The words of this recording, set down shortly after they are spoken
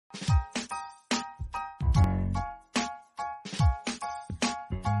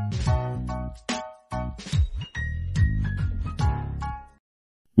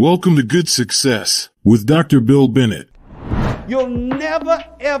Welcome to Good Success with Dr. Bill Bennett. You'll never,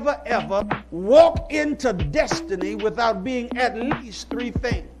 ever, ever walk into destiny without being at least three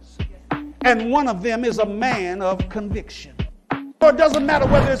things. And one of them is a man of conviction. So it doesn't matter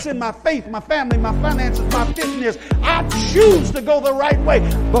whether it's in my faith, my family, my finances, my fitness. I choose to go the right way.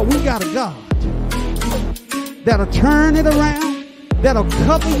 But we got a God that'll turn it around, that'll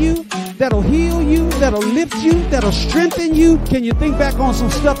cover you, that'll heal you, that'll lift you, that'll strengthen you. Can you think back on some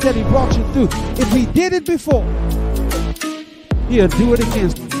stuff that he brought you through? If he did it before, he'll do it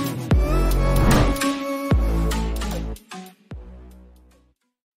again.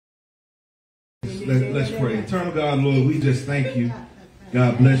 Let's pray. Eternal God, Lord, we just thank you.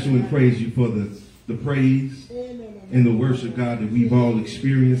 God bless you and praise you for the praise and the worship, God, that we've all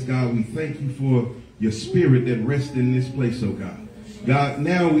experienced. God, we thank you for your spirit that rests in this place, oh God. God,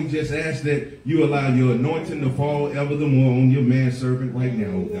 now we just ask that you allow your anointing to fall ever the more on your manservant right now,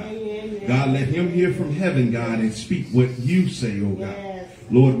 oh God. God, let him hear from heaven, God, and speak what you say, oh God.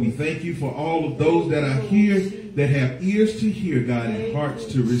 Lord, we thank you for all of those that are here that have ears to hear, God, and hearts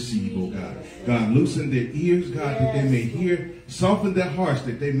to receive, oh God. God, loosen their ears, God, that they may hear. Soften their hearts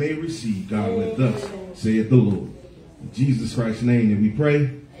that they may receive, God, with thus saith the Lord. In Jesus Christ's name that we pray.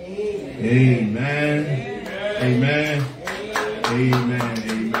 Amen. Amen. Amen.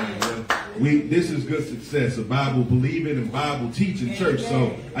 Amen. Well, this is Good Success, a Bible believing and Bible teaching church.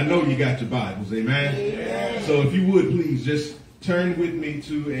 So I know you got your Bibles. Amen. So if you would please just turn with me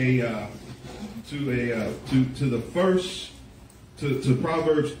to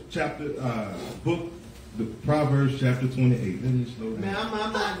Proverbs chapter book, the Proverbs chapter 28. Let me slow down.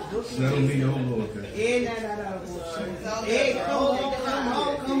 Settle me, oh Lord.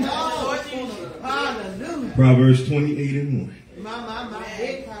 Proverbs 28 and 1.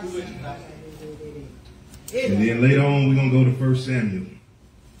 And then later on we're going to go to 1 Samuel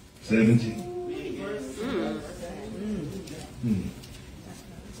 17.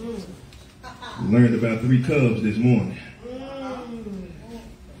 We learned about 3 cubs this morning.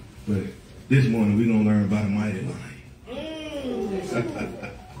 But this morning we're going to learn about a mighty lion.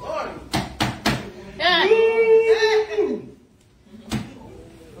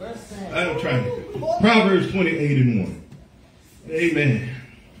 I'm trying to. Proverbs 28 and 1. Amen.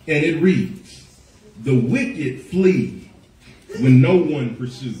 And it reads, the wicked flee when no one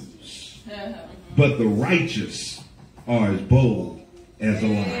pursues, but the righteous are as bold as a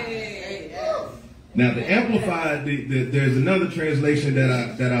lion. Now the Amplified, there's another translation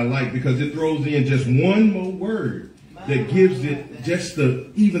that I like because it throws in just one more word that gives it just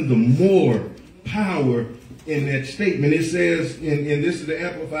even the more power in that statement. It says, and this is the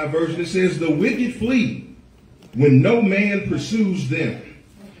Amplified version, it says, the wicked flee when no man pursues them,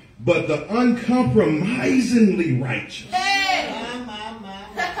 but the uncompromisingly righteous.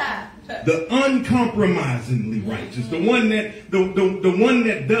 The uncompromisingly righteous, the one that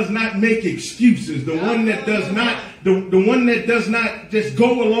does not make excuses, the one that does not just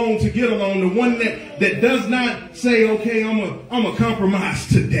go along to get along, the one that does not say, okay, I'm a compromise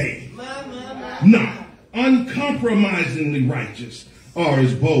today. No, uncompromisingly righteous are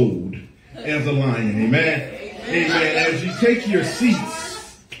as bold as a lion. Amen. Amen. As you take your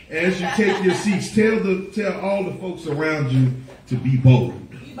seats, tell all the folks around you to be bold.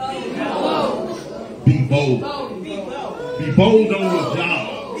 Be bold. Be bold on your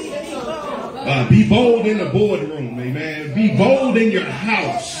job. Be bold in the boardroom. Amen. Be bold in your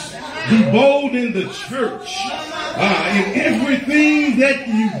house. Be bold in the church. In everything that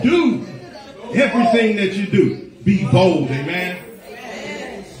you do. Everything that you do. Be bold. Amen.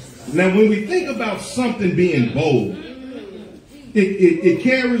 Now, when we think about something being bold, it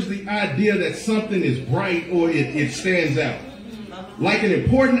carries the idea that something is bright or it stands out. Like an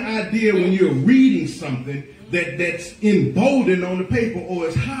important idea when you're reading something that's emboldened on the paper or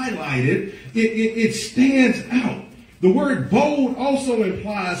is highlighted, it stands out. The word bold also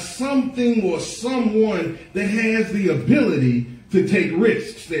implies something or someone that has the ability to take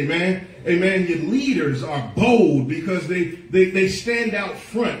risks. Amen. Amen. Your leaders are bold because they stand out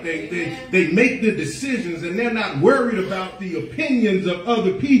front. They make the decisions and they're not worried about the opinions of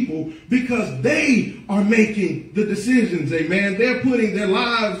other people because they are making the decisions. Amen. They're putting their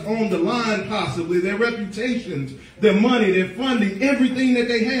lives on the line, possibly their reputations, their money, their funding, everything that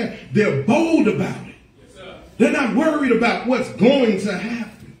they have. They're bold about it. They're not worried about what's going to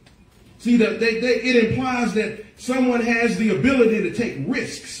happen. See, it implies that someone has the ability to take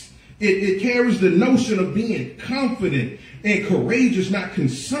risks. It carries the notion of being confident and courageous, not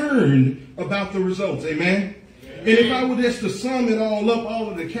concerned about the results. Amen. And if I were just to sum it all up, all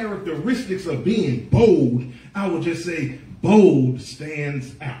of the characteristics of being bold, I would just say bold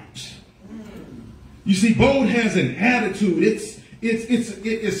stands out. You see, bold has an attitude. It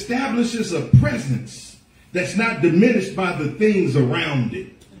establishes a presence that's not diminished by the things around it.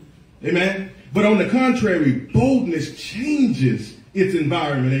 Amen. But on the contrary, boldness changes its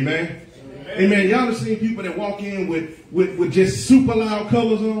environment. Amen. Amen. Y'all have seen people that walk in with just super loud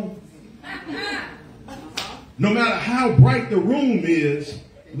colors on? No matter how bright the room is,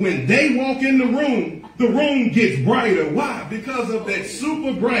 when they walk in the room gets brighter. Why? Because of that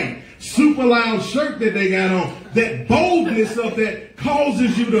super bright, super loud shirt that they got on. That boldness of that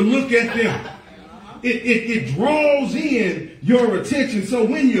causes you to look at them. It draws in your attention. So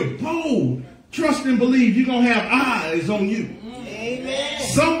when you're bold, trust and believe you're going to have eyes on you. Amen.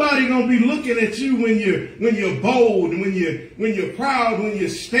 Somebody going to be looking at you when you're bold, when you're proud, when you're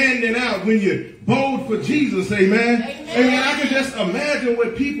standing out, when you're bold for Jesus. Amen. Amen. I can just imagine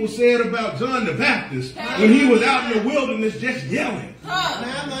what people said about John the Baptist when he was out in the wilderness just yelling.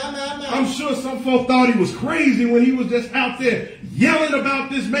 I'm sure some folk thought he was crazy when he was just out there yelling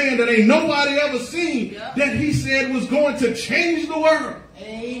about this man that ain't nobody ever seen, that he said was going to change the world.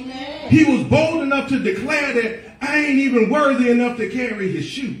 Amen. He was bold enough to declare that I ain't even worthy enough to carry his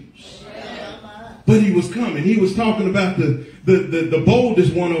shoes. But he was coming. He was talking about the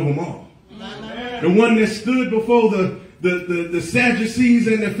boldest one of them all. The one that stood before the Sadducees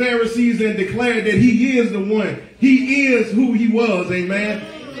and the Pharisees and declared that he is the one. He is who he was. Amen.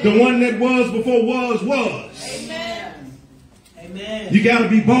 The one that was before was. Amen. Amen. You got to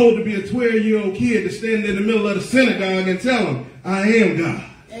be bold to be a 12-year-old kid to stand in the middle of the synagogue and tell them, I am God.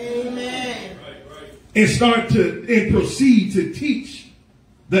 Amen. And proceed to teach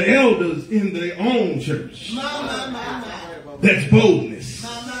the elders in their own church. That's boldness.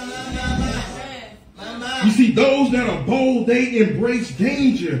 You see, those that are bold, they embrace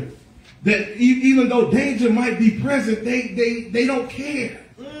danger. That even though danger might be present, they don't care.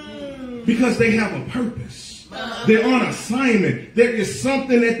 Because they have a purpose. They're on assignment. There is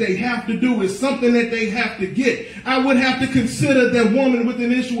something that they have to do. It's something that they have to get. I would have to consider that woman with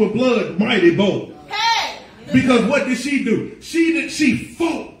an issue of blood mighty bold. Because what did she do? She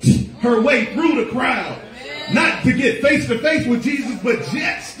fought her way through the crowd. Not to get face to face with Jesus, but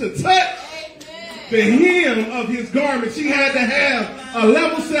just to touch the hem of his garment. She had to have a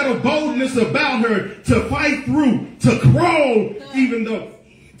level set of boldness about her to fight through, to crawl, even though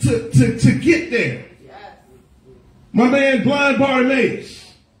to get there. My man blind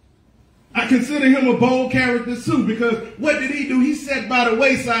Bartimaeus, I consider him a bold character too, because what did he do? He sat by the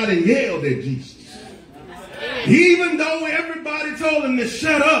wayside and yelled at Jesus. Even though everybody told him to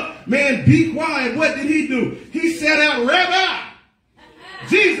shut up, man, be quiet, what did he do? He said out, Rabbi,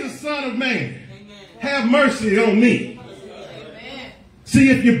 Jesus, Son of Man, have mercy on me. See,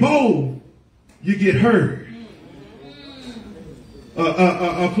 if you're bold, you get heard.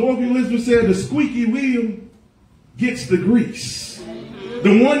 Colloquialism said the squeaky wheel gets the grease.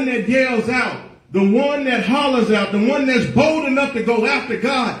 The one that yells out, the one that hollers out, the one that's bold enough to go after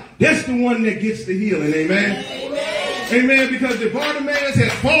God, that's the one that gets the healing. Amen. Amen. Amen. Because if Bartimaeus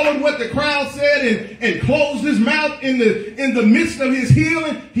had followed what the crowd said and closed his mouth in the midst of his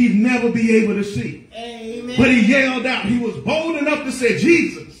healing, he'd never be able to see. Amen. But he yelled out. He was bold enough to say,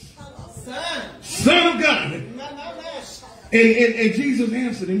 Jesus, Son of God. And Jesus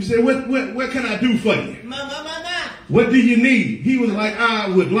answered him. He said, what can I do for you? What do you need? He was like, I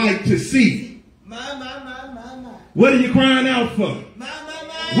would like to see. What are you crying out for?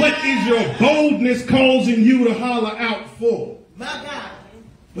 What is your boldness causing you to holler out for?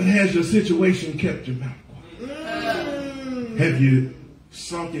 But has your situation kept your mouth quiet? Have you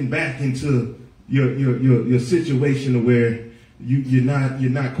sunken back into your situation where you're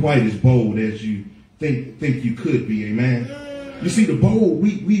not quite as bold as you think you could be? Amen. You see, the bold,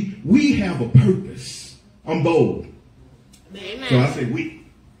 we have a purpose. I'm bold. Amen. So I say we.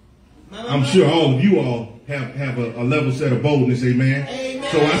 I'm sure all of you all have a level set of boldness. Amen. Amen.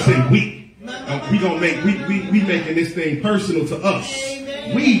 So I say we. We making this thing personal to us.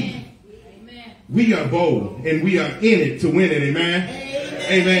 Amen. We are bold and we are in it to win it. Amen.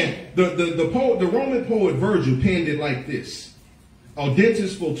 Amen. The Roman poet Virgil penned it like this: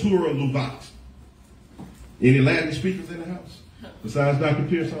 Audentis Fultura Luvat. Any Latin speakers in the house besides Dr.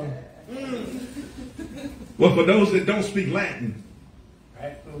 Pearson? Well, for those that don't speak Latin,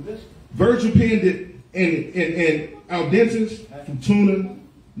 Virgil penned it in Audentis Fultura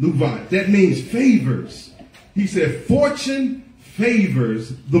Luvat. That means favors. He said, fortune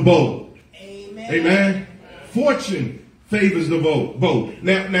favors the bold. Amen. Amen. Fortune favors the bold.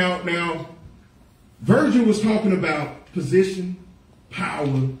 Now, Virgil was talking about position,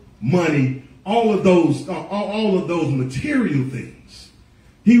 power, money, all of those material things.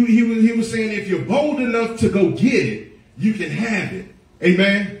 He was saying if you're bold enough to go get it, you can have it.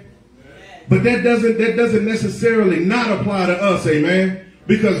 Amen. But that doesn't necessarily not apply to us. Amen.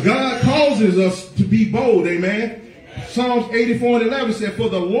 Because God causes us to be bold. Amen. Psalms 84:11 said, "For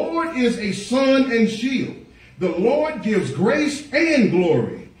the Lord is a sun and shield. The Lord gives grace and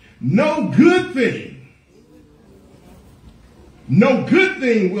glory. No good thing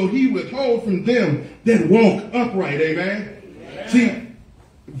will he withhold from them that walk upright." Amen. See,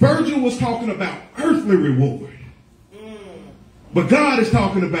 Virgil was talking about earthly reward. But God is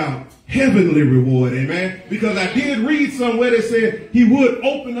talking about heavenly reward. Amen. Because I did read somewhere that said he would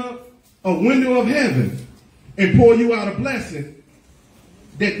open up a window of heaven and pour you out a blessing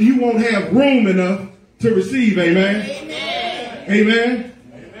that you won't have room enough to receive. Amen. Amen. Amen.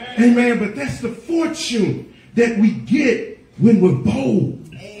 Amen. But that's the fortune that we get when we're bold.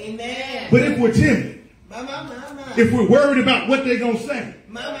 Amen. But if we're timid, if we're worried about what they're going to say,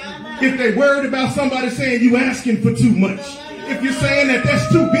 if they're worried about somebody saying you asking for too much, if you're saying that that's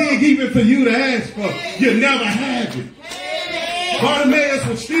too big even for you to ask for, you never have it. Bartimaeus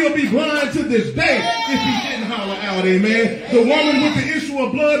would still be blind to this day if he didn't holler out. Amen. The woman with the issue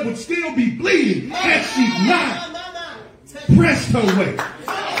of blood would still be bleeding had she not pressed her way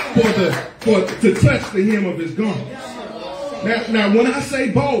to touch the hem of his garment. Now, when I say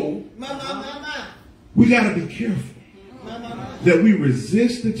bold, we got to be careful that we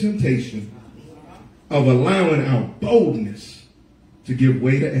resist the temptation of allowing our boldness to give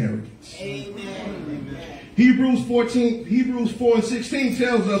way to arrogance. Amen. Hebrews 4:16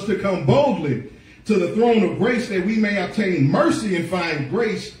 tells us to come boldly to the throne of grace that we may obtain mercy and find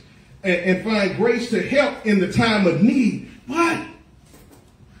grace to help in the time of need. But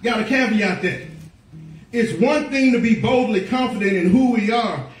got a caveat there. It's one thing to be boldly confident in who we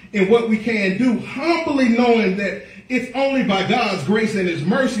are and what we can do, humbly knowing that it's only by God's grace and his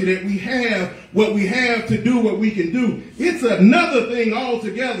mercy that we have what we have to do what we can do. It's another thing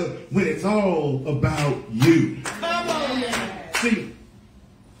altogether when it's all about you. Come on. See,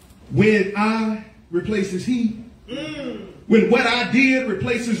 when I replaces he, when what I did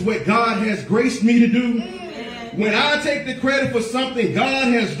replaces what God has graced me to do, when I take the credit for something God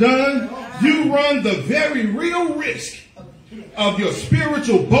has done, you run the very real risk of your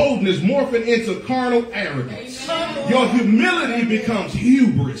spiritual boldness morphing into carnal arrogance. Your humility becomes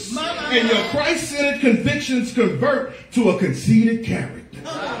hubris, and your Christ-centered convictions convert to a conceited character.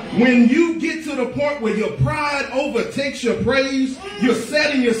 When you get to the point where your pride overtakes your praise, you're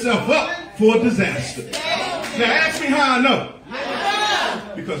setting yourself up for disaster. Now ask me how I know.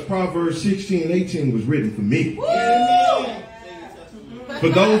 Because Proverbs 16:18 was written for me. For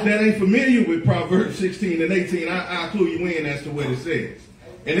those that ain't familiar with Proverbs 16 and 18, I'll clue you in as to what it says.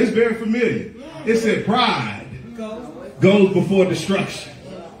 And it's very familiar. It said pride goes before destruction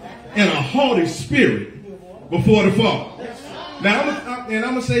and a haughty spirit before the fall. Now, I'm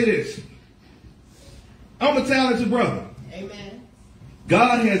going to say this. I'm a talented brother. Amen.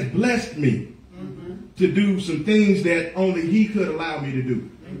 God has blessed me to do some things that only he could allow me to do.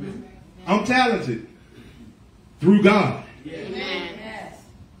 I'm talented through God. Amen.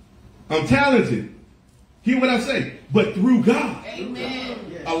 I'm talented. Hear what I say. But through God. Amen.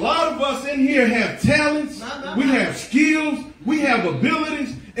 A lot of us in here have talents. We have skills. We have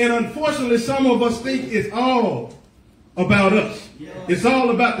abilities. And unfortunately, some of us think it's all about us. It's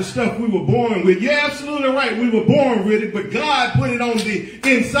all about the stuff we were born with. You're absolutely right. We were born with it. But God put it on the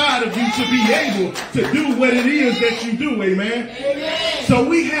inside of you to be able to do what it is that you do. Amen. Amen. So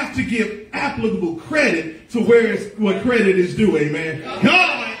we have to give applicable credit to what credit is due. Amen.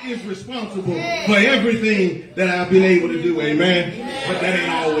 God is responsible for everything that I've been able to do. Amen. But that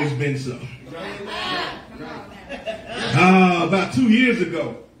ain't always been so. About 2 years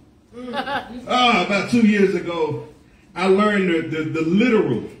ago, I learned the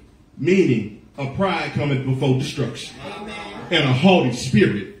literal meaning of pride coming before destruction and a haughty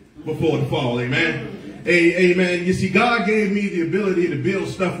spirit before the fall. Amen. Amen. You see, God gave me the ability to build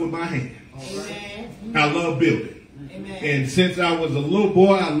stuff with my hands. I love building. And since I was a little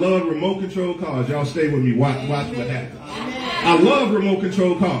boy, I loved remote control cars. Y'all stay with me. Watch what happens. I love remote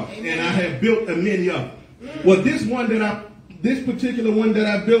control cars, and I have built a many of them. Well, this particular one that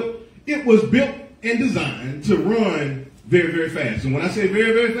I built, it was built and designed to run very, very fast. And when I say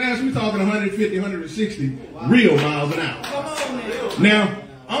very, very fast, we're talking 150, 160 real miles an hour. Now,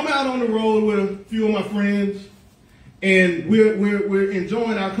 I'm out on the road with a few of my friends, and we're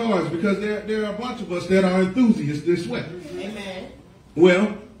enjoying our cars because there are a bunch of us that are enthusiasts this way. Amen.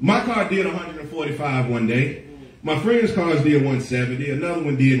 Well, my car did 145 one day, My friend's cars did 170, another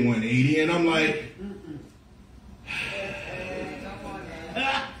one did 180, and I'm like,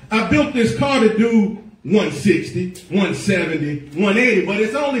 I built this car to do 160, 170, 180, but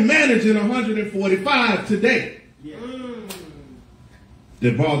it's only managing 145 today.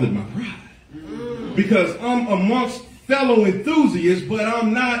 That bothered my pride. Because I'm amongst fellow enthusiasts, but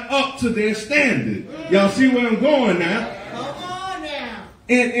I'm not up to their standard. Y'all see where I'm going now? Come on now.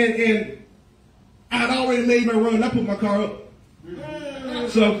 And I'd already made my run. I put my car up.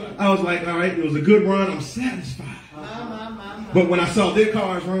 So I was like, all right, it was a good run. I'm satisfied. But when I saw their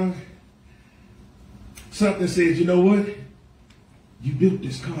cars run, something said, you know what? You built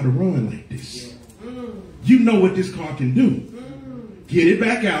this car to run like this. You know what this car can do. Get it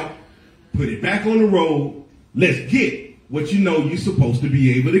back out. Put it back on the road. Let's get what you know you're supposed to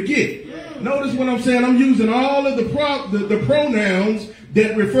be able to get. Notice what I'm saying. I'm using all of the pronouns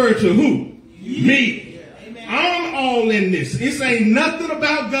that refer to who? Me. I'm all in this. This ain't nothing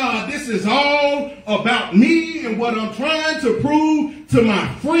about God. This is all about me and what I'm trying to prove to my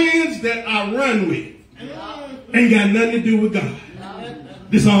friends that I run with. Ain't got nothing to do with God.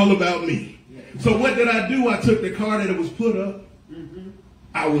 This is all about me. So what did I do? I took the car that it was put up.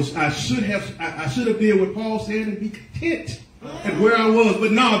 I should have did what Paul said and be content at where I was.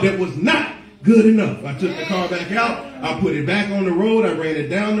 But no, that was not good enough. I took the car back out. I put it back on the road. I ran it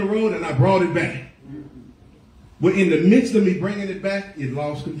down the road and I brought it back. But in the midst of me bringing it back, it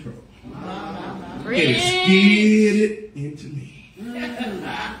lost control. And it skidded into me.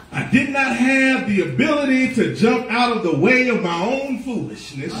 I did not have the ability to jump out of the way of my own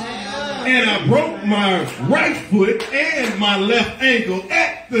foolishness. And I broke my right foot and my left ankle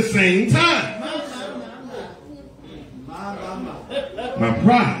at the same time. My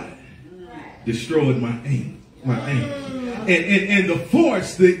pride destroyed my ankle. And the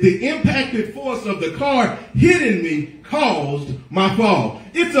force, the impacted force of the car hitting me caused my fall.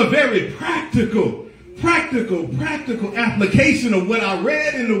 It's a very practical application of what I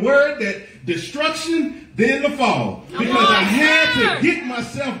read in the word, that destruction, then the fall. Because I had to get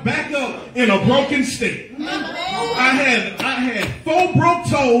myself back up in a broken state. I had 4 broke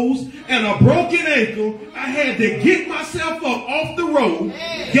toes and a broken ankle. I had to get myself up off the road,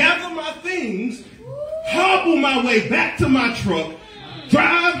 gather my things, hobble my way back to my truck,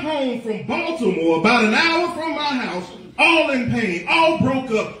 drive home from Baltimore, about an hour from my house, all in pain, all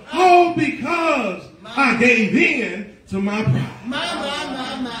broke up, all because I gave in to my pride.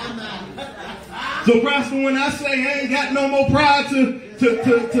 So, Pastor, when I say I ain't got no more pride to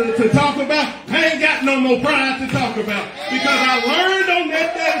talk about, I ain't got no more pride to talk about. Because I learned on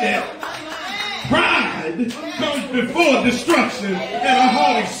that day that pride comes before destruction and a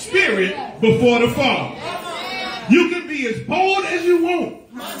Holy Spirit before the fall. You can be as bold as you want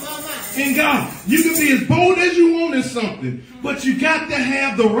in God. You can be as bold as you want in something. But you got to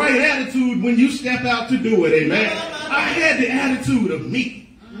have the right attitude when you step out to do it. Amen. I had the attitude of me.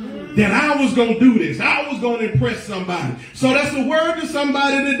 That I was going to do this. I was going to impress somebody. So that's a word to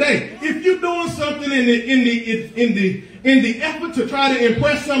somebody today. If you're doing something in the effort to try to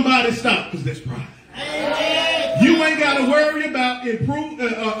impress somebody, stop, because that's pride. You ain't got to worry about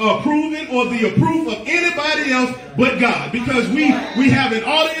approving or the approval of anybody else but God, because we have an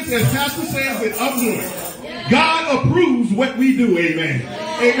audience, as Pastor says, with up one. God approves what we do. Amen.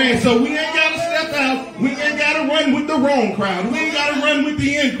 Amen. So we ain't got to step out. We ain't got to run with the wrong crowd. We ain't got to run with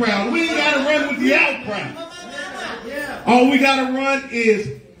the in crowd. We ain't got to run with the out crowd. All we got to run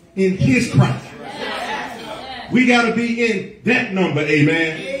is in his crowd. We got to be in that number.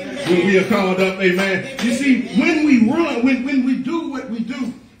 Amen. When we are called up. Amen. You see, when we run, when we do what we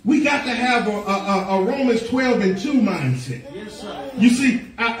do, we got to have a Romans 12:2 mindset. You see,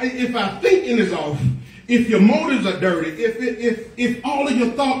 if our thinking is off, if your motives are dirty, if all of your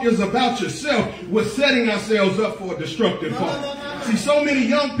thought is about yourself, we're setting ourselves up for a destructive fall. See, so many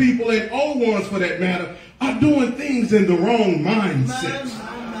young people, and old ones for that matter, are doing things in the wrong mindset.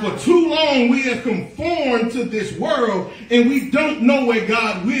 For too long, we have conformed to this world, and we don't know what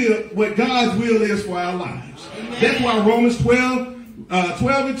God's will is for our lives. That's why Romans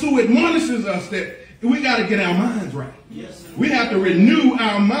 12:2 admonishes us that we got to get our minds right. We have to renew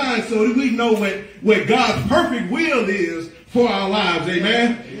our minds so that we know what God's perfect will is for our lives.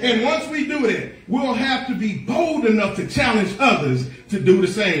 Amen. And once we do that, we'll have to be bold enough to challenge others to do the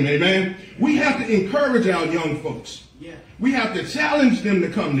same. Amen. We have to encourage our young folks. We have to challenge them to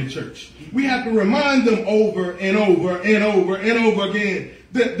come to church. We have to remind them over and over and over and over again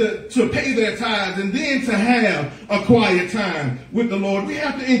to pay their tithes and then to have a quiet time with the Lord. We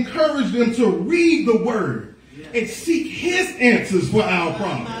have to encourage them to read the word and seek his answers for our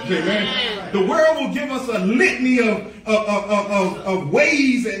problems. Amen. The world will give us a litany of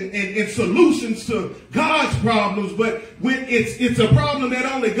ways and solutions to God's problems, but when it's a problem that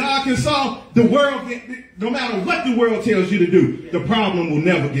only God can solve, the world, no matter what the world tells you to do, the problem will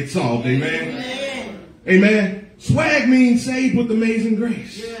never get solved. Amen. Amen. Swag means saved with amazing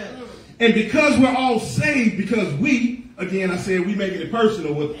grace. And because we're all saved, because we, again, I said we making it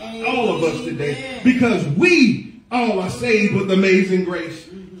personal with all of us today, because we all are saved with amazing grace,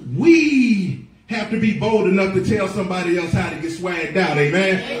 we have to be bold enough to tell somebody else how to get swagged out.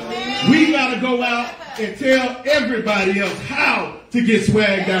 Amen. We got to go out and tell everybody else how to get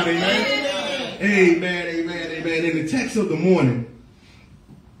swagged out. Amen. Amen. Amen. Amen. In the text of the morning,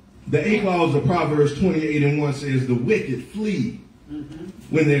 the 8th clause of Proverbs 28:1 says, "The wicked flee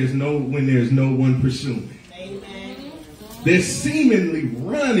when there's no one pursuing." Amen. They're seemingly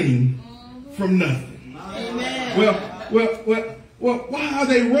running from nothing. Amen. Well, why are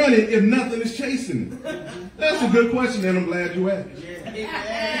they running if nothing is chasing them? That's a good question, and I'm glad you asked.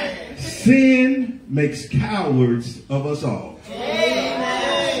 Yeah. Sin makes cowards of us all.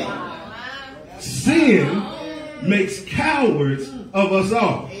 Amen. Sin makes cowards of us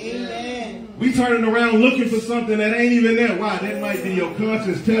all. Amen. We turning around looking for something that ain't even there. Why? That might be your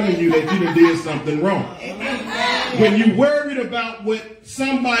conscience telling you that you done did something wrong. Amen. When you worried about what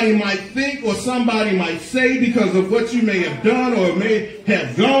somebody might think or somebody might say because of what you may have done or may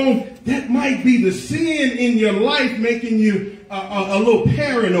have gone, that might be the sin in your life making you a little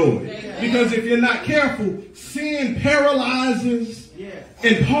paranoid. Because if you're not careful, sin paralyzes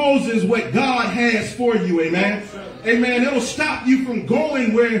and pauses what God has for you. Amen. Amen. It'll stop you from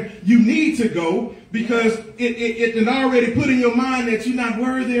going where you need to go because it had already put in your mind that you're not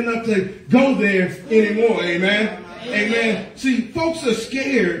worthy enough to go there anymore. Amen. Amen. See, folks are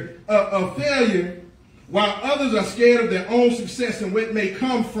scared of failure while others are scared of their own success and what may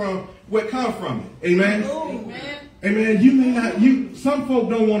come from it. Amen. Amen. You may not, some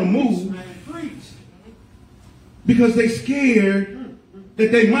folk don't want to move because they're scared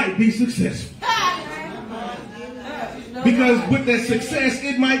that they might be successful. Because with that success,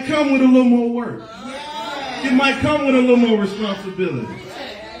 it might come with a little more work. It might come with a little more responsibility.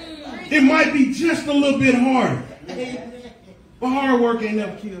 It might be just a little bit harder. But hard work ain't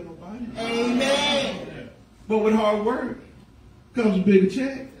never killed nobody. Amen. But with hard work comes a bigger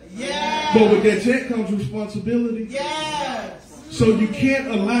check. Yes. But with that check comes responsibility. Yes. So you can't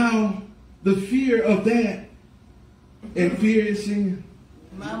allow the fear of that, and fear is sin.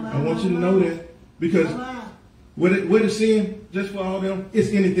 I want you to know that, because what is sin, just for all of them, it's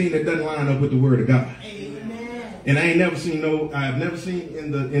anything that doesn't line up with the word of God. Amen. And I've never seen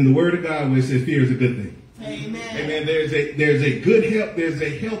in the word of God where it says fear is a good thing. Amen. Amen. There's a good help. There's a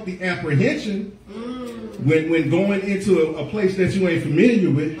healthy apprehension when going into a place that you ain't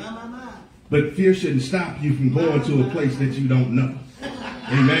familiar with. But fear shouldn't stop you from going to a place that you don't know.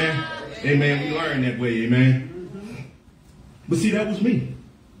 Amen. Amen. We learn that way. Amen. But see, that was me.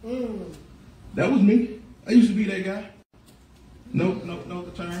 That was me. I used to be that guy. No,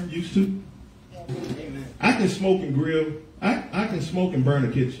 the term. Used to. I can smoke and grill. I can smoke and burn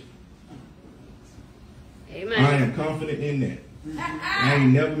a kitchen. Amen. I am confident in that. I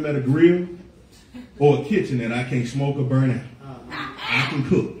ain't never met a grill or a kitchen that I can't smoke or burn out. I can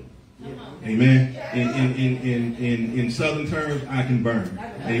cook. Amen. In southern terms, I can burn.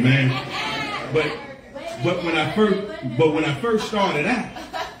 Amen. But when I first started out,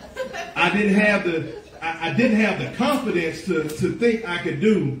 I didn't have the confidence to think I could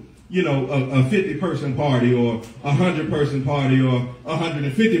do, a 50-person party or a 100-person party or a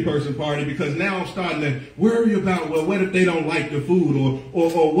 150-person party, because now I'm starting to worry about, well, what if they don't like the food, or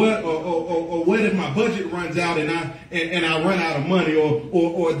what if my budget runs out and I run out of money,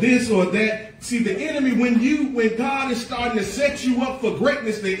 or this or that. See, the enemy, when God is starting to set you up for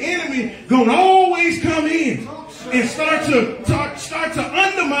greatness, the enemy gonna always come in and start to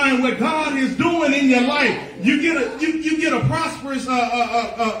undermine what God is doing in your life. You get a prosperous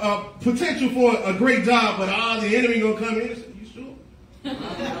potential for a great job, but the enemy gonna come in and say, "You sure?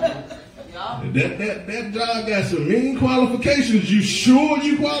 That job got some mean qualifications. You sure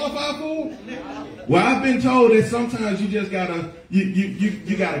you qualify for it?" Well, I've been told that sometimes you just gotta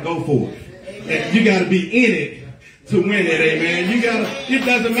gotta go for it. And you gotta be in it to win it, amen. It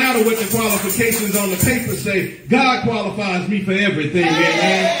doesn't matter what the qualifications on the paper say. God qualifies me for everything,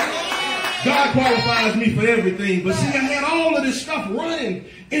 amen. God qualifies me for everything. But see, I had all of this stuff running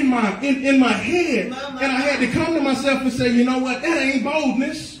in my head, and I had to come to myself and say, you know what? That ain't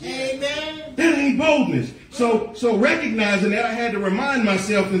boldness. Amen. That ain't boldness. So recognizing that, I had to remind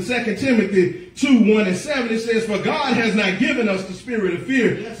myself in 2 Timothy 2, 1 and 7, it says, for God has not given us the spirit of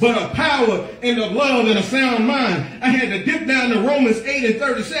fear, but of power and of love and a sound mind. I had to dip down to Romans 8 and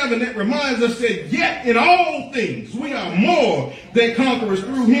 37 that reminds us that yet in all things we are more than conquerors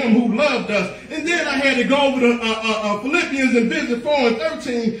through him who loved us. And then I had to go over to Philippians and visit 4 and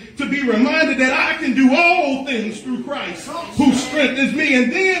 13 to be reminded that I can do all things through Christ who strengthens me.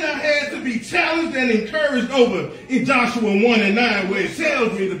 And then I had to be challenged and encouraged over in Joshua 1 and 9 where it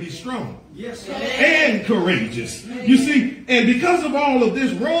tells me to be strong. Yes, and courageous. You see, and because of all of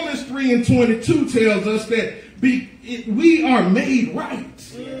this, Romans 3 and 22 tells us that we are made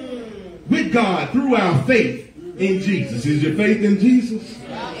right with God through our faith in Jesus. Is your faith in Jesus?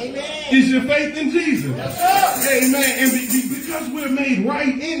 Amen. Is your faith in Jesus? Amen. And because we're made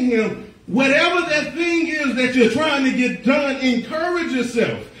right in him, whatever that thing is that you're trying to get done, encourage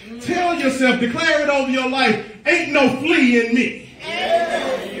yourself. Tell yourself, declare it over your life, ain't no flea in me.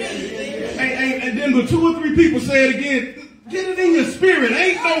 And then the 2 or 3 people say it again, get it in your spirit,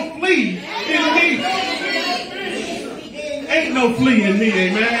 ain't no flea in me. Ain't no flea in me,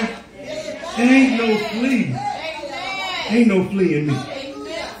 amen. Ain't no flea. Ain't no flea in me.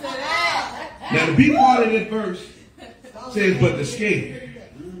 Now the B part of that verse says, but the scared,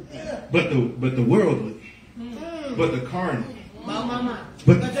 but the worldly, but the carnal,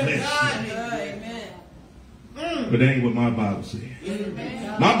 but the flesh. But that ain't what my Bible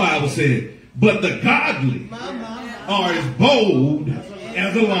said. My Bible said, but the godly are as bold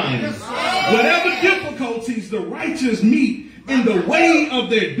as a lion. Whatever difficulties the righteous meet in the way of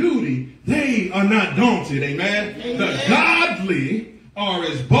their duty, they are not daunted. Amen. The godly are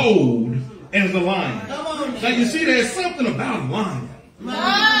as bold as a lion. Now you see, there's something about a lion.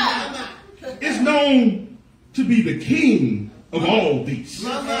 It's known to be the king of all beasts.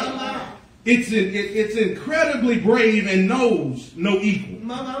 It's incredibly brave and knows no equal.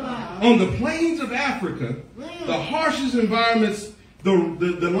 On the plains of Africa, the harshest environments,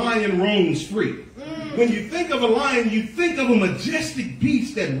 the lion roams free. When you think of a lion, you think of a majestic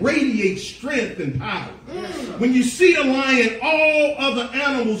beast that radiates strength and power. When you see a lion, all other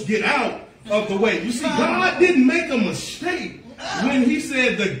animals get out of the way. You see, God didn't make a mistake when he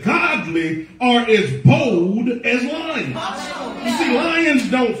said the godly are as bold as lions. You see, lions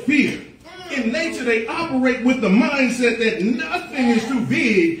don't fear. In nature, they operate with the mindset that nothing is too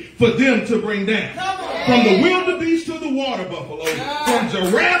big for them to bring down. From the wildebeest to the water buffalo, from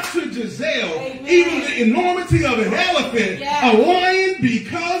giraffe to gazelle, even the enormity of an elephant, a lion,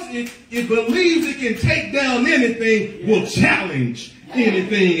 because it believes it can take down anything, will challenge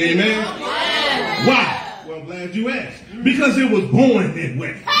anything. Amen? Why? Well, I'm glad you asked. Because it was born that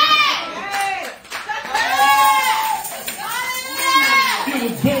way. It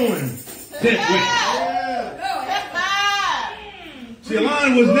was born that way. See, a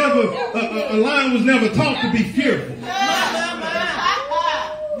lion was never taught to be fearful.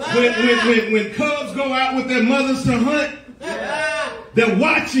 When cubs go out with their mothers to hunt, they're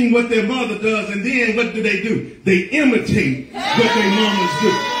watching what their mother does, and then what do? They imitate what their mamas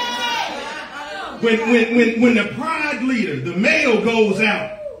do. When the pride leader, the male, goes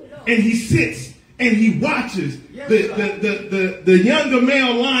out and he sits and he watches the younger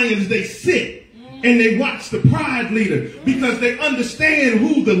male lions, they sit and they watch the pride leader because they understand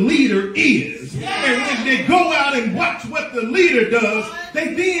who the leader is. And when they go out and watch what the leader does,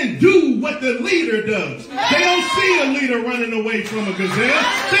 they then do what the leader does. They don't see a leader running away from a gazelle.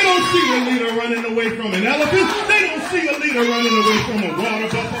 They don't see a leader running away from an elephant. They don't see a leader running away from a water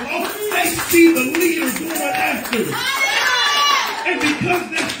buffalo. They see the leader going after it. And because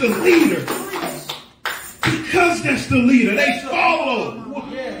that's the leader, they follow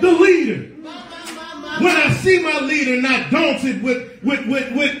the leader. When I see my leader not daunted with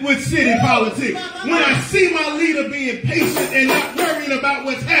city politics, when I see my leader being patient and not worrying about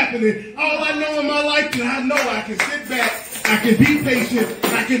what's happening, all I know in my life is I know I can sit back, I can be patient,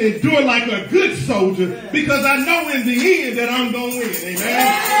 I can endure like a good soldier because I know in the end that I'm going to win.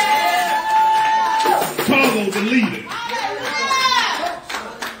 Amen? Follow the leader.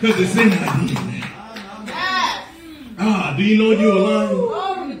 Because it's in my DNA. Do you know you're a lion?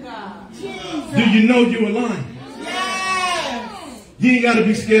 Do you know you're a lion? You ain't got to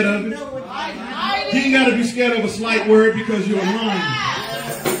be scared of it. You ain't got to be scared of a slight word because you're a lion.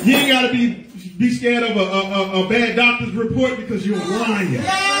 You ain't got to be scared of a bad doctor's report because you're a lion. You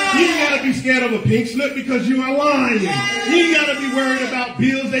ain't got to be scared of a pink slip because you're a lion. You ain't got to be worried about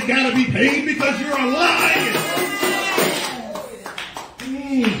bills that got to be paid because you're a lion.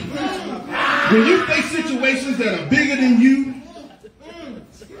 When you face situations that are bigger than you,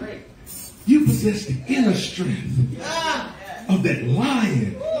 you possess the inner strength of that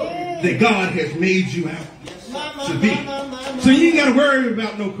lion that God has made you out to be. So you ain't got to worry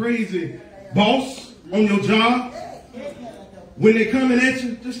about no crazy boss on your job. When they're coming at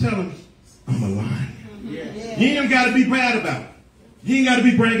you, just tell them, I'm a lion. You ain't even got to be bad about it. You ain't got to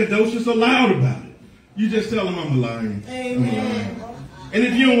be braggadocious or loud about it. You just tell them, I'm a lion. I'm a lion. And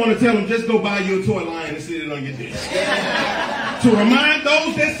if you don't want to tell them, just go buy you a toy lion and sit it on your desk. To remind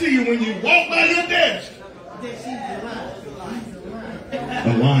those that see you when you walk by your desk,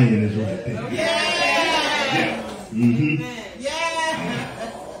 a lion is right there. Yeah. Mm-hmm.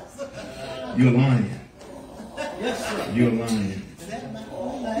 You're a lion. You're a lion.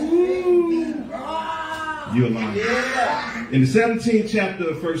 You're a lion. In the 17th chapter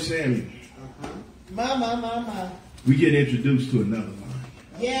of 1 Samuel, we get introduced to another lion.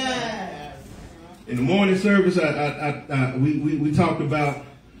 Yeah. In the morning service, we talked about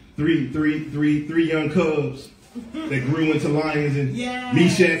three young cubs that grew into lions, and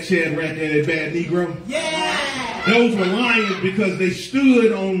Meshach, Shadrach, and Abednego. Yeah. Those were lions because they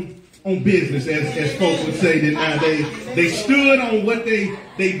stood on business, as folks would say that they stood on what they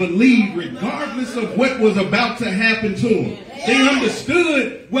believed, regardless of what was about to happen to them. They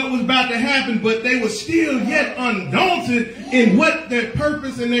understood what was about to happen, but they were still yet undaunted in what their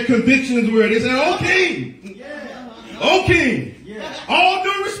purpose and their convictions were. They said, "Oh King, oh King, all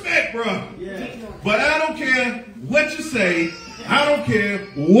due respect, bro, but I don't care what you say. I don't care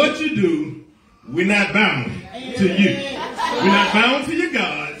what you do. We're not bound to you. We're not bound to your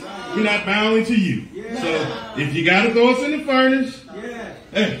God. We're not bowing to you. So if you got to throw us in the furnace,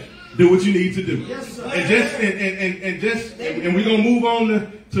 hey, do what you need to do." And we're gonna move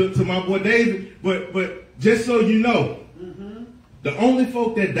on to my boy David. But just so you know, the only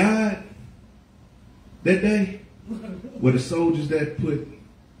folk that died that day were the soldiers that put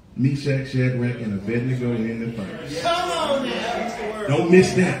Meshach, Shadrach, and Abednego in the furnace. Come on now. Don't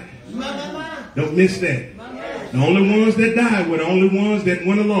miss that. Don't miss that. The only ones that died were the only ones that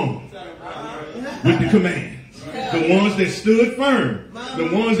went along with the commands. The ones that stood firm. The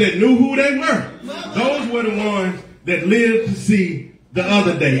ones that knew who they were. Those were the ones that lived to see the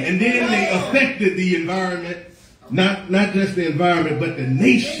other day. And then they affected the environment. Not just the environment, but the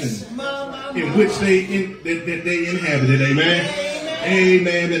nation in which they inhabited. Amen.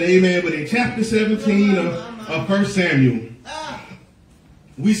 Amen and amen. But in chapter 17 of 1 Samuel,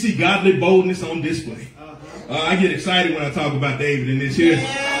 we see godly boldness on display. I get excited when I talk about David in this here,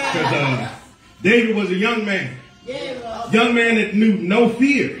 because David was a young man that knew no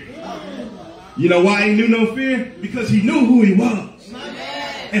fear. You know why he knew no fear? Because he knew who he was.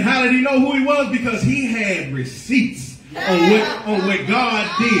 And how did he know who he was? Because he had receipts on what God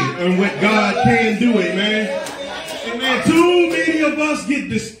did and what God can do. Amen. Amen. Too many of us get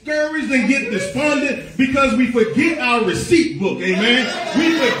discouraged and get despondent because we forget our receipt book. Amen.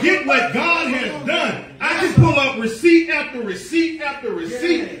 We forget what God has done. I can pull up receipt after receipt after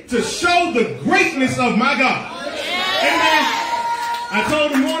receipt to show the greatness of my God. Amen. I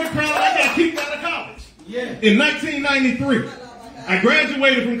told the morning crowd I got kicked out of college in 1993. I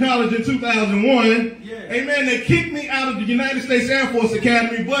graduated from college in 2001. Amen. They kicked me out of the United States Air Force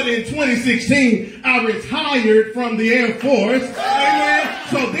Academy, but in 2016, I retired from the Air Force. Amen.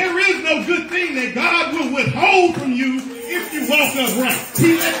 So there is no good thing that God will withhold from you if you walk upright.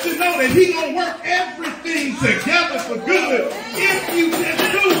 He lets you know that He's going to work everything together for good if you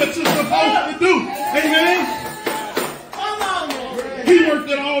just do what you're supposed to do. Amen. He worked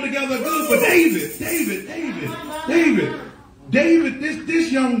it all together good. But David, this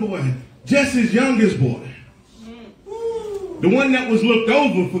young boy, Jesse's youngest boy, the one that was looked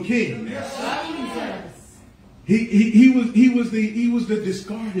over for king. He was the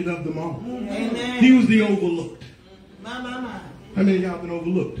discarded of them all. He was the overlooked. How many of y'all been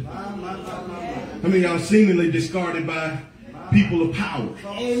overlooked? How many of y'all seemingly discarded by people of power?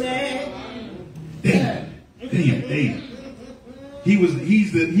 David. He was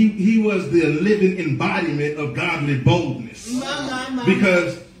the living embodiment of godly boldness,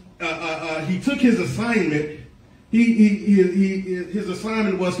 because he took his assignment. His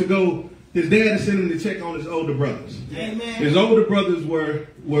assignment was to go. His dad sent him to check on his older brothers. His older brothers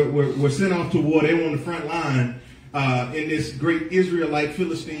were sent off to war. They were on the front line in this great Israelite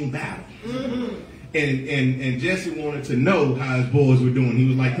Philistine battle. And Jesse wanted to know how his boys were doing. He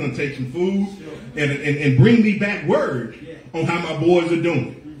was like, "Come take some food and bring me back word on how my boys are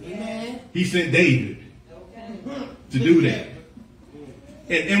doing." He sent David to do that.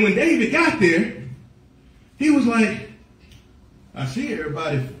 And when David got there, he was like, "I see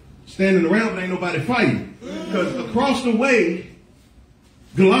everybody standing around, but ain't nobody fighting." Because across the way,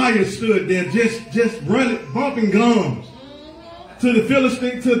 Goliath stood there just running, bumping gums to the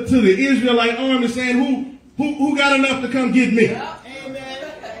Philistine, to the Israelite army saying, who got enough to come get me?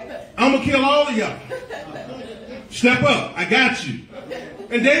 I'm going to kill all of y'all. Step up. I got you.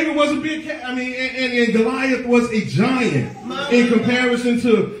 And David was a big cat. I mean, and Goliath was a giant in comparison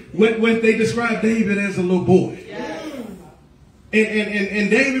to what they described David as a little boy. And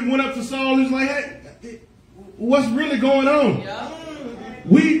David went up to Saul and was like, hey, what's really going on?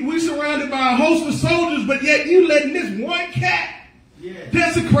 We surrounded by a host of soldiers, but yet you letting this one cat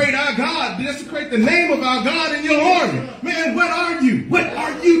desecrate our God, desecrate the name of our God in your army. Man, what are you? What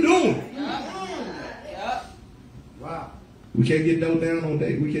are you doing? Wow. We can't get down on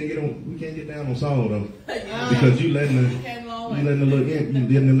David. We can't get down on Saul though, because you letting a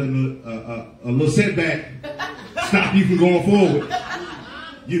little setback stop you from going forward.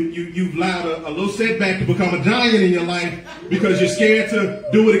 You've allowed a little setback to become a giant in your life because you're scared to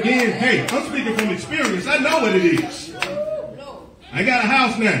do it again. Hey, I'm speaking from experience. I know what it is. I got a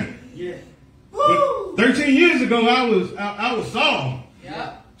house now. But 13 years ago, I was Saul.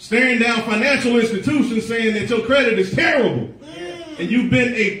 Staring down financial institutions saying that your credit is terrible. And you've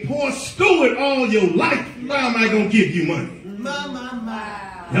been a poor steward all your life. Why am I going to give you money?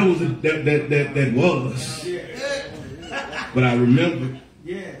 That was. But I remember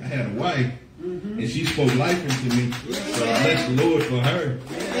I had a wife and she spoke life into me. So I bless the Lord for her.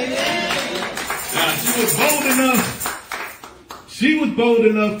 She was bold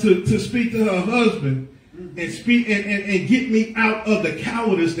enough to speak to her husband and speak and get me out of the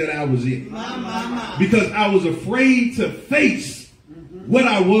cowardice that I was in. Because I was afraid to face what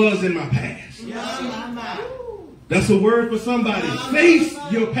I was in my past. That's a word for somebody. Face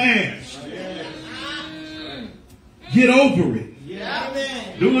your past. Get over it.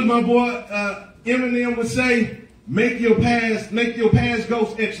 Do as my boy Eminem would say, make your past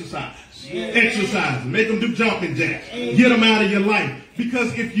ghost exercise. Exercise. Make them do jumping jacks. Get them out of your life.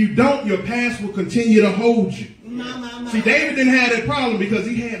 Because if you don't, your past will continue to hold you. See, David didn't have that problem because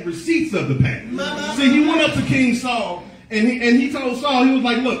he had receipts of the past. See, he went up to King Saul and he told Saul, he was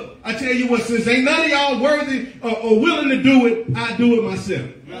like, look, I tell you what, since ain't none of y'all worthy or willing to do it, I do it myself.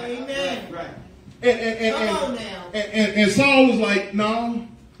 And Saul was like, no,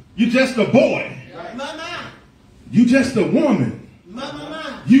 you just a boy. You just a woman.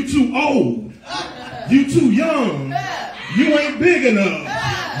 You too old. You too young. You ain't big enough.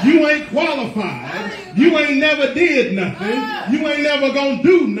 You ain't qualified. You ain't never did nothing. You ain't never gonna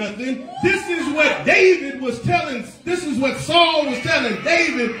do nothing. This is what David was telling. This is what Saul was telling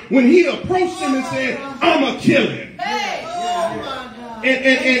David when he approached him and said, I'ma kill him. And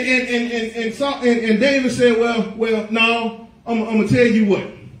David said, well, no, I'm gonna tell you what.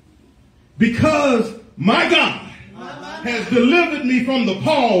 Because my God has delivered me from the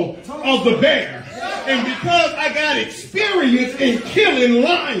paw of the bear. And because I got experience in killing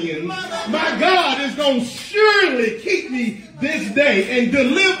lions, my God is going to surely keep me this day and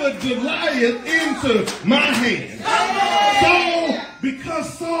deliver Goliath into my hand.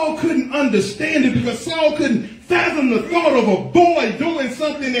 Because Saul couldn't understand it, because Saul couldn't fathom the thought of a boy doing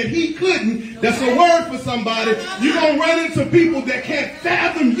something that he couldn't. That's a word for somebody. You're going to run into people that can't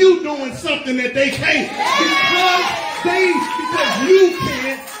fathom you doing something that they can't. Because you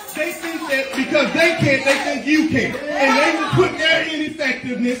can't. They think that because they can't, they think you can. And they will put their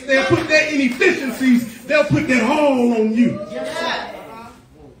ineffectiveness, they'll put their inefficiencies, they'll put that all on you.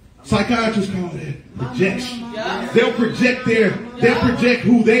 Psychiatrists call that projection. They'll project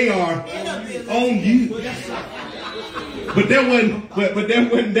who they are on you. But there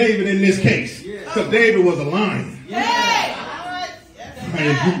wasn't David in this case. Because David was a lion.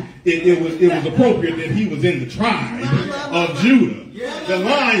 It was appropriate that he was in the tribe of Judah. The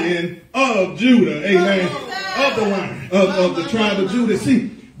lion of Judah. Amen. Of the lion of the tribe of Judah.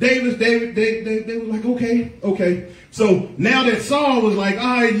 See, they were like, okay. So now that Saul was like,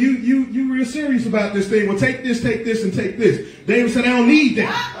 all right, you real serious about this thing. Well, take this, and take this. David said, I don't need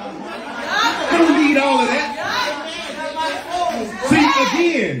that. I don't need all of that. See,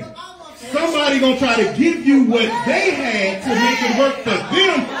 again, somebody gonna try to give you what they had to make it work for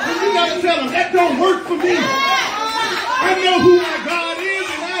them. And you gotta tell them, that don't work for me. I know who my God is,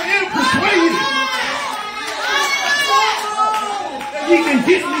 and I am persuaded that he can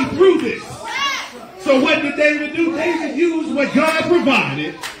get me through this. So what did David do? David used what God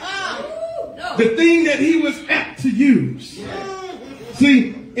provided, the thing that he was apt to use.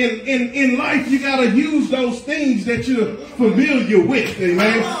 See, in life, you got to use those things that you're familiar with.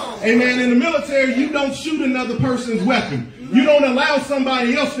 Amen. Amen. In the military, you don't shoot another person's weapon. You don't allow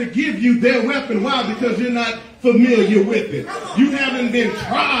somebody else to give you their weapon. Why? Because you're not familiar with it. You haven't been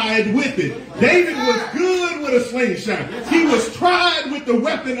tried with it. David was good with a slingshot. He was tried with the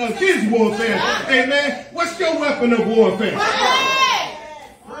weapon of his warfare. Amen. What's your weapon of warfare?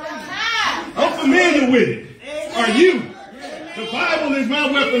 I'm familiar with it. Are you? The Bible is my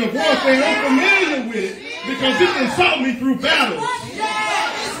weapon of warfare. I'm familiar with it because it can solve me through battles.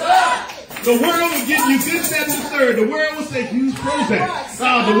 The world will give you this, that, and the third. The world will say, use Prozac.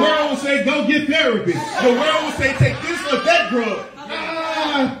 The world will say, go get therapy. The world will say, take this or that drug.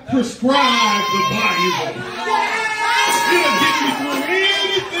 I prescribe the Bible. It'll get me through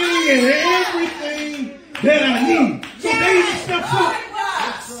anything and everything that I need. So David steps up.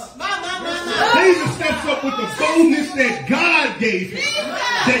 David steps up with the boldness that God gave him,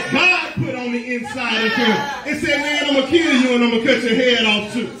 that God put on the inside of him, and said, man, I'm going to kill you and I'm going to cut your head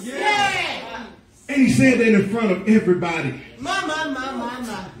off too. And he said that in front of everybody.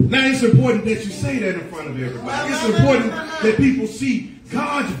 Now it's important that you say that in front of everybody. It's important that people see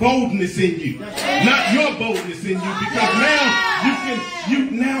God's boldness in you, not your boldness in you, because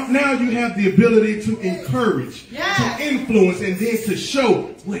now you have the ability to encourage, to influence, and then to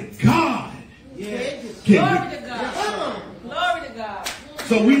show what God can do. Glory to God.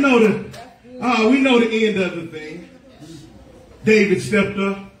 So we know the end of the thing. David stepped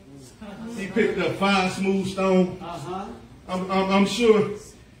up. He picked up 5 smooth stones. I'm sure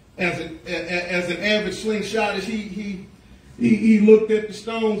as an average slingshotist, he looked at the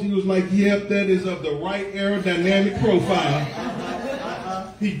stones. He was like, yep, that is of the right aerodynamic profile.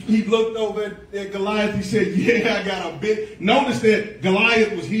 He looked over at Goliath. He said, yeah, I got a big. Notice that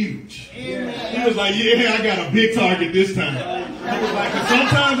Goliath was huge. He was like, yeah, I got a big target this time. He was like,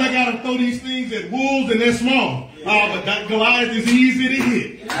 sometimes I got to throw these things at wolves and they're small. But that Goliath is easy to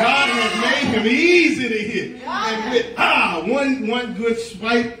hit. God has made him easy to hit. And with one good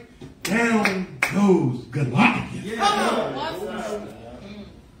swipe, down goes Goliath.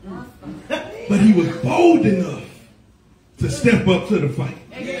 But he was bold enough to step up to the fight.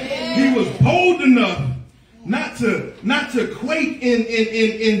 He was bold enough not to quake in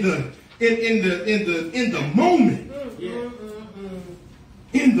the moment.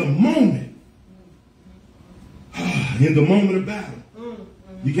 In the moment. In the moment of battle,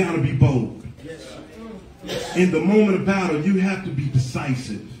 you got to be bold. In the moment of battle, you have to be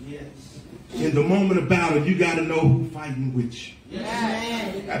decisive. In the moment of battle, you got to know who's fighting with you.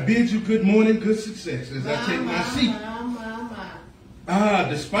 I bid you good morning, good success as I take my seat.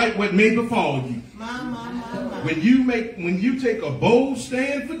 Despite what may befall you, when you take a bold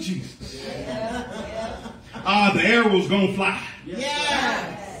stand for Jesus, the arrows gonna fly.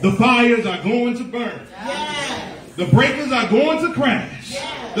 The fires are going to burn. The breakers are going to crash.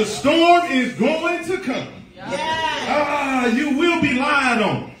 The storm is going to come. You will be lied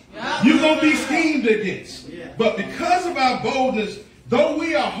on. You're going to be schemed against. But because of our boldness, though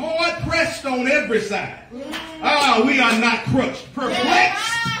we are hard pressed on every side, we are not crushed.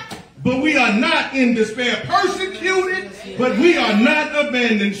 Perplexed, but we are not in despair. Persecuted, but we are not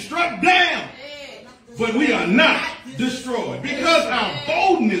abandoned. Struck down, but we are not destroyed. Because our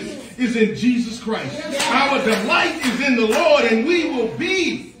boldness is in Jesus Christ. Our delight is in the Lord, and we will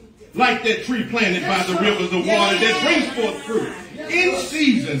be like that tree planted by the rivers of water that brings forth fruit in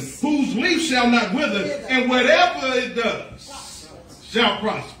season, whose leaf shall not wither, and whatever it does shall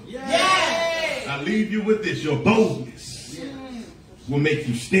prosper. I leave you with this. Your boldness will make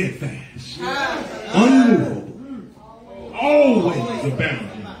you steadfast, unmovable, always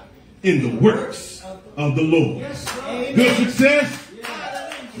abounding in the works of the Lord. Good success.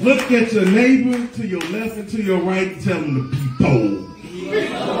 Look at your neighbor to your left and to your right and tell them to be bold.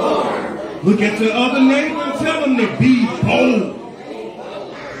 Look at your other neighbor and tell them to be bold.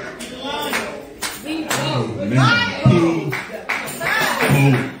 Amen.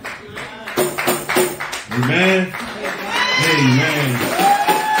 Amen. Amen.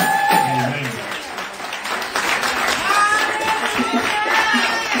 Amen.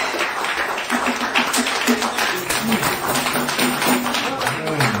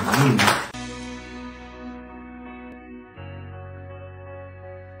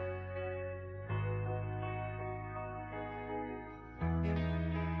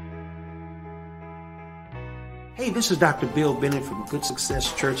 Hey, this is Dr. Bill Bennett from Good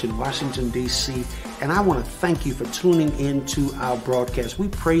Success Church in Washington, D.C., and I want to thank you for tuning in to our broadcast. We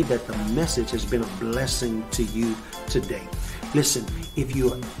pray that the message has been a blessing to you today. Listen, if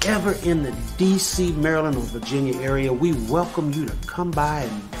you're ever in the D.C., Maryland, or Virginia area, we welcome you to come by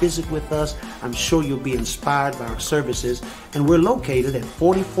and visit with us. I'm sure you'll be inspired by our services. And we're located at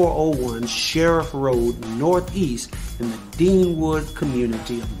 4401 Sheriff Road Northeast in the Deanwood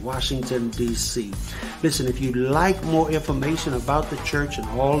community of Washington, D.C. Listen, if you'd like more information about the church and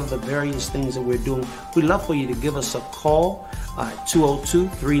all of the various things that we're doing, we'd love for you to give us a call at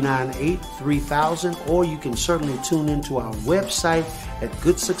 202-398-3000, or you can certainly tune into our website at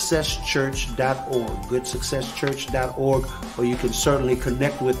goodsuccesschurch.org, goodsuccesschurch.org, or you can certainly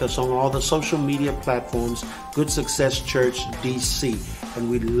connect with us on all the social media platforms, Good Success Church DC,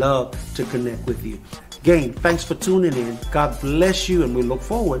 and we'd love to connect with you. Again, thanks for tuning in. God bless you, and we look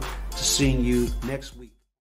forward to seeing you next week.